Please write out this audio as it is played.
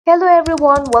Hello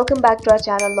everyone, welcome back to our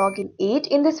channel Login 8.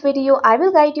 In this video, I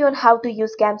will guide you on how to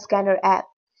use CamScanner app.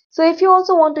 So if you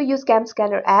also want to use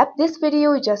CamScanner app, this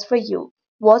video is just for you.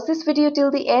 Watch this video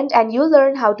till the end and you'll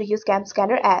learn how to use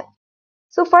CamScanner app.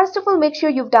 So first of all, make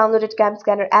sure you've downloaded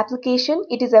CamScanner application.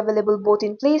 It is available both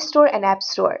in Play Store and App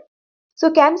Store. So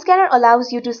CamScanner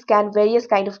allows you to scan various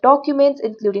kind of documents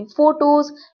including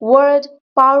photos, Word,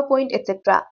 PowerPoint,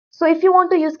 etc. So if you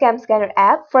want to use CamScanner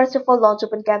app, first of all launch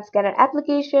open CamScanner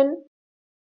application.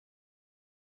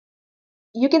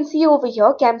 You can see over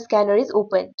here CamScanner is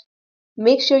opened.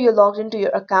 Make sure you're logged into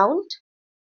your account.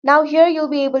 Now here you'll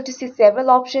be able to see several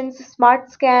options: Smart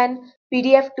Scan,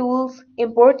 PDF tools,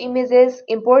 import images,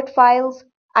 import files,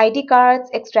 ID cards,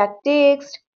 extract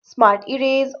text, Smart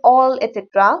Erase, all,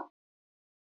 etc.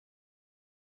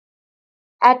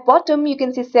 At bottom you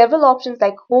can see several options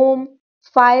like Home,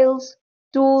 Files,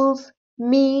 Tools,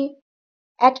 Me.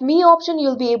 At Me option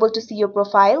you'll be able to see your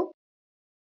profile.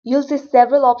 You'll see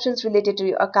several options related to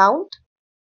your account.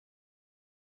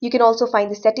 You can also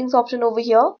find the settings option over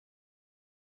here.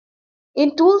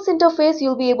 In Tools interface,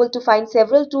 you'll be able to find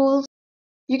several tools.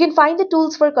 You can find the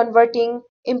tools for converting,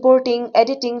 importing,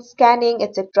 editing, scanning,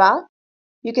 etc.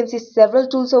 You can see several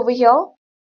tools over here.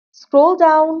 Scroll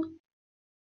down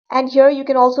and here you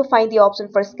can also find the option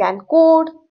for scan code.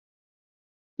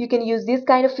 You can use these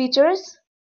kind of features.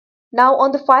 Now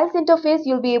on the Files interface,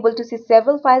 you'll be able to see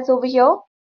several files over here.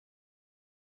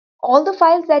 All the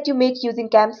files that you make using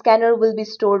CamScanner will be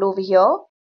stored over here.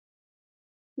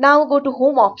 Now go to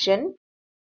Home option.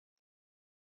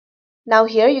 Now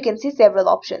here you can see several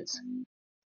options.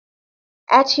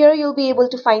 At here you'll be able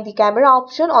to find the camera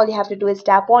option. All you have to do is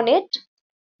tap on it.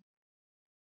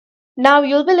 Now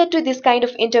you'll be led to this kind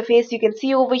of interface. You can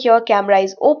see over here camera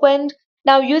is opened.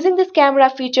 Now using this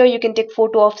camera feature you can take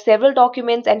photo of several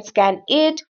documents and scan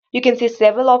it. You can see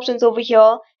several options over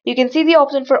here. You can see the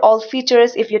option for all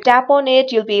features. If you tap on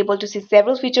it you'll be able to see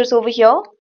several features over here.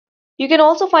 You can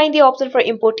also find the option for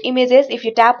import images. If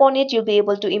you tap on it, you'll be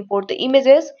able to import the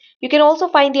images. You can also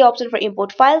find the option for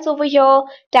import files over here.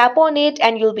 Tap on it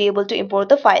and you'll be able to import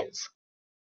the files.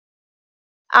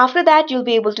 After that, you'll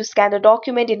be able to scan the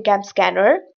document in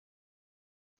CamScanner.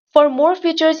 For more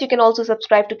features, you can also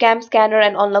subscribe to CamScanner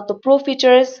and unlock the Pro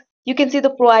features. You can see the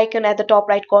Pro icon at the top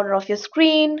right corner of your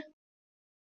screen.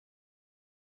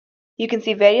 You can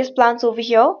see various plans over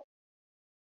here.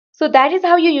 So that is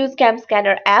how you use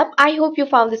CamScanner app. I hope you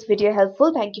found this video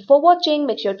helpful. Thank you for watching.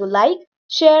 Make sure to like,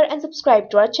 share and subscribe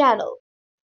to our channel.